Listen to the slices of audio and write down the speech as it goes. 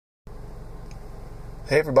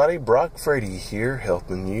Hey everybody, Brock Frady here,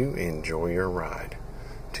 helping you enjoy your ride.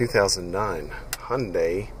 2009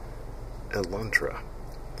 Hyundai Elantra.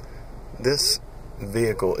 This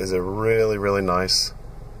vehicle is a really nice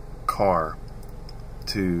car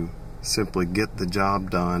to simply get the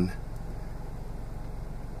job done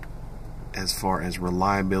as far as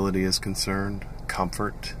reliability is concerned,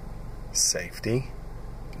 comfort, safety,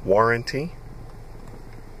 warranty,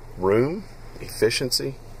 room,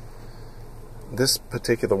 efficiency. This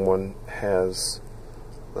particular one has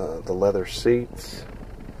the leather seats.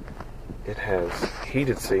 It has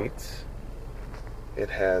heated seats. It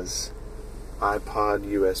has iPod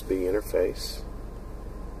USB interface,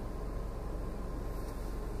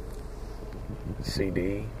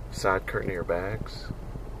 CD, side curtain airbags.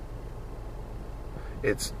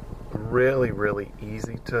 It's really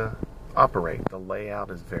easy to operate. The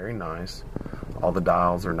layout is very nice. All the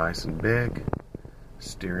dials are nice and big.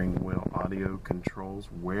 Steering wheel audio controls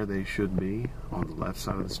where they should be on the left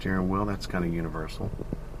side of the steering wheel. That's kind of universal.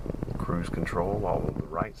 Cruise control all on the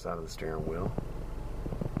right side of the steering wheel.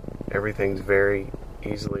 Everything's very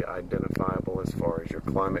easily identifiable as far as your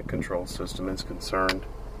climate control system is concerned.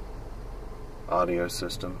 Audio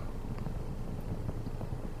system.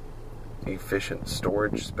 Efficient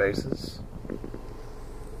storage spaces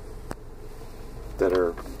that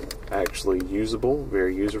are actually usable,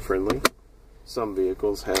 very user-friendly. Some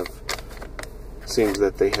vehicles seems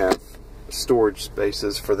that they have storage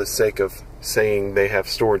spaces for the sake of saying they have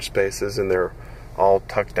storage spaces and they're all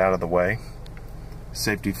tucked out of the way.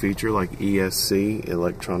 Safety feature like ESC,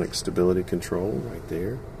 electronic stability control, right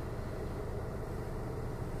there.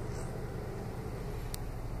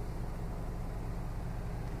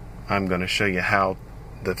 I'm going to show you how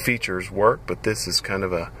the features work, but this is kind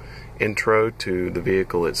of a intro to the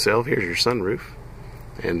vehicle itself. Here's your sunroof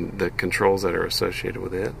and the controls that are associated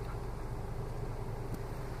with it.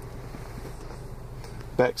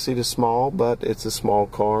 Back seat is small, but it's a small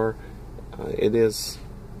car. It is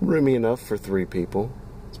roomy enough for 3 people,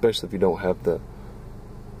 especially if you don't have the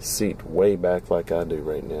seat way back like I do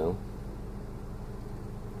right now.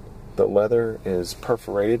 The leather is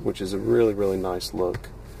perforated, which is a really nice look.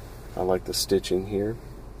 I like the stitching here.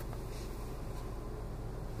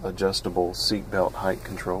 Adjustable seatbelt height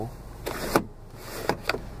control.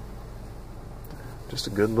 Just a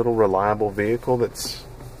good little reliable vehicle that's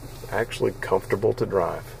actually comfortable to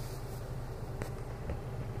drive.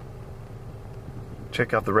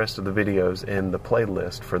 Check out the rest of the videos in the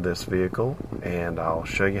playlist for this vehicle, and I'll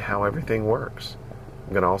show you how everything works.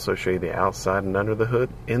 I'm going to also show you the outside and under the hood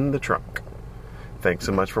in the trunk. Thanks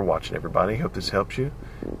so much for watching, everybody. Hope this helps you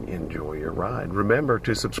enjoy your ride. Remember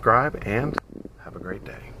to subscribe and have a great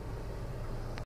day.